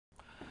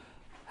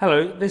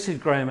Hello, this is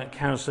Graham at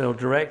Caraselle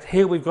Direct.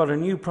 Here we've got a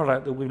new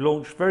product that we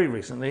launched very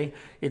recently.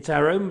 It's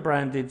our own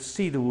branded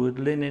Cedarwood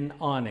Linen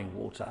Ironing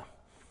Water.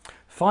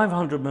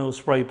 500ml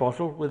spray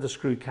bottle with a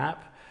screw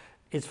cap.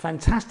 It's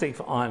fantastic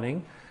for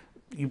ironing.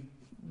 You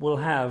will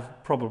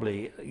have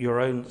probably your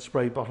own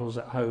spray bottles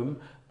at home,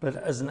 but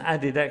as an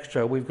added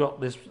extra, we've got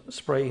this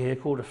spray here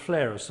called a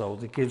Caraselle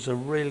that gives a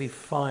really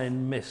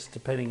fine mist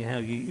depending on how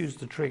you use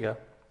the trigger.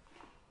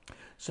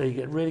 So you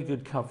get really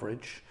good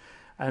coverage.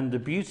 And the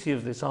beauty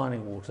of this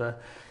ironing water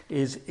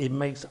is it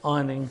makes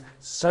ironing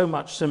so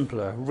much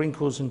simpler.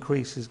 Wrinkles and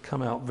creases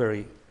come out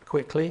very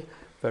quickly,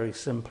 very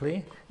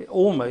simply. It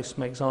almost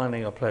makes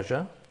ironing a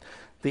pleasure.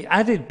 The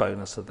added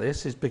bonus of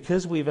this is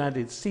because we've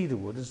added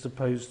cedarwood as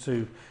opposed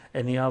to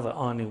any other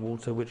ironing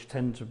water which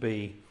tend to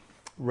be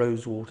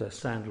rose water,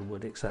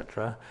 sandalwood,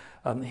 etc.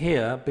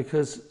 Here,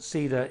 because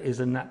cedar is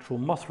a natural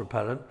moth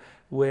repellent,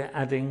 we're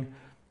adding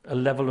a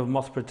level of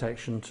moth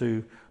protection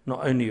to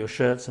not only your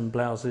shirts and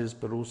blouses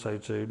but also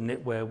to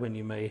knitwear when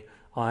you may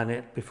iron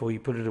it before you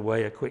put it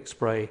away. A quick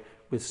spray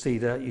with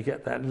cedar, you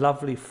get that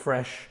lovely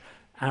fresh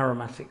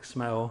aromatic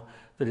smell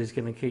that is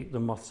going to keep the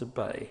moths at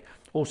bay.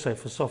 Also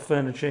for soft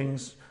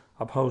furnishings,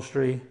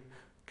 upholstery,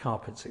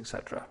 carpets,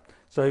 etc.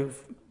 So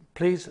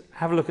please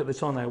have a look at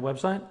this on our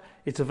website.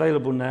 It's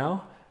available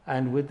now,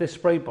 and with this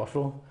spray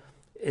bottle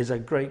is a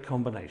great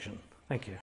combination. Thank you.